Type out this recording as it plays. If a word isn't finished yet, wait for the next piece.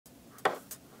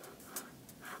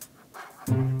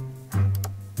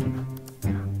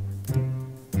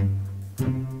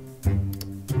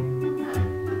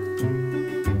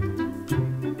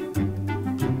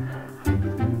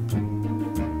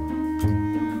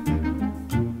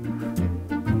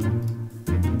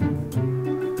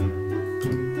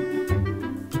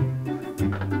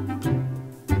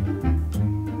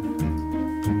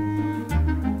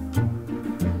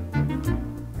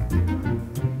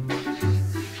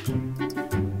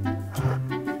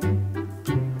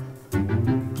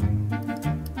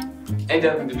Hey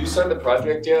Devin, did you start the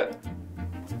project yet?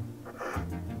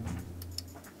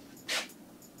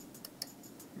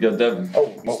 Yo, Devin.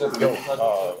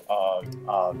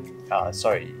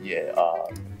 Sorry, yeah,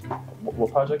 what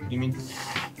project do you mean?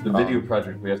 The video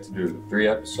project we have to do, 3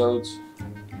 episodes.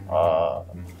 What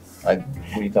are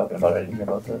you talking about? I didn't hear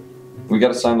about that. We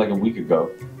got assigned like a week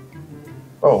ago.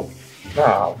 Oh,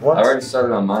 nah, what? I already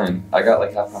started on mine. I got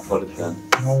like half my footage done.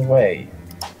 No way.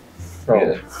 Bro.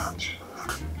 Yeah.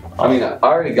 I mean, I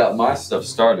already got my stuff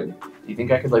started. Do you think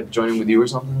I could like join in with you or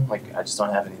something? Like, I just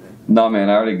don't have anything. No, man,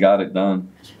 I already got it done.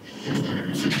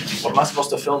 What am I supposed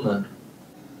to film then?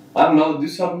 I don't know, do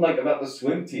something like about the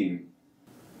swim team.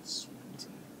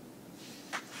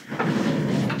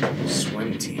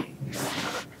 Swim team.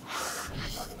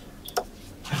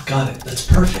 I've got it. That's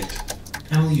perfect.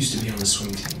 Emily used to be on the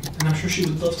swim team, and I'm sure she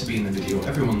would love to be in the video.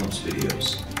 Everyone loves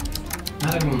videos.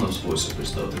 Not everyone loves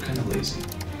voiceovers, though. They're kind of lazy.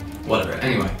 Whatever.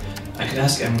 Anyway, I could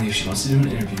ask Emily if she wants to do an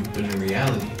interview, but in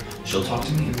reality, she'll talk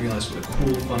to me and realize what a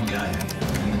cool, fun guy I am,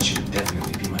 and then she would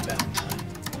definitely be my Valentine.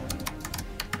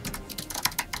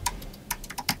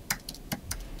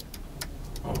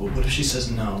 Oh, but what if she says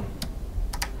no?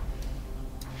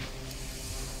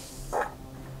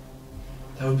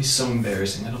 That would be so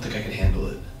embarrassing. I don't think I could handle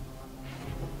it.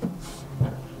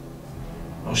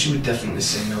 Oh, she would definitely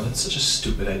say no. That's such a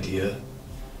stupid idea.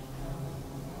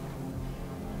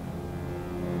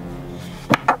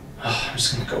 I'm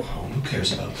just gonna go home. Who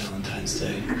cares about Valentine's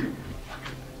Day?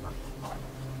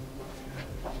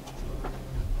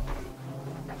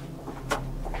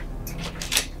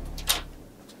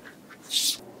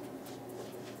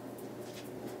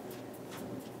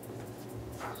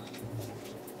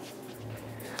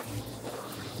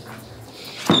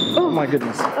 Oh my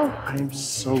goodness. Oh. I'm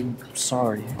so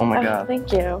sorry. Oh my god.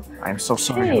 Thank you. I'm so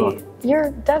sorry. Hey,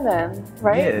 you're Devin,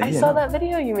 right? Yeah, I yeah. saw that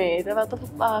video you made about the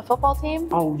football team.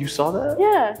 Oh, you saw that?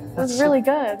 Yeah, it was really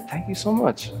good. Thank you so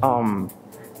much.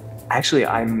 Actually,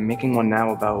 I'm making one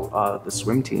now about the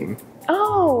swim team.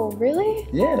 Oh, really?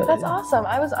 Yeah. That's awesome.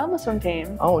 I was on the swim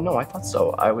team. Oh no, I thought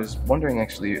so. I was wondering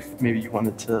actually if maybe you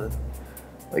wanted to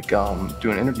like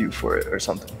do an interview for it or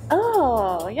something.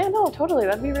 Oh, yeah, no, totally.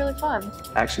 That'd be really fun.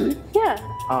 Actually? Yeah.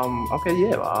 Okay,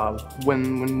 yeah.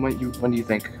 When do you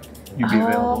think you'd be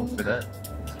available for that?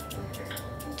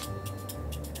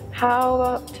 How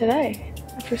about today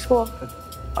after school?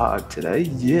 Today?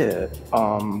 Yeah.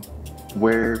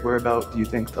 Where about do you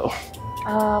think though?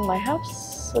 My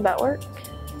house. Would that work?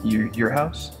 Your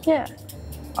house? Yeah.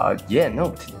 Yeah,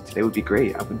 no, today would be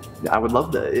great. I would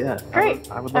love that, yeah.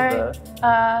 Great. I would love All right.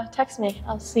 that. Text me.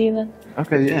 I'll see you then.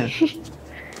 Okay, yeah.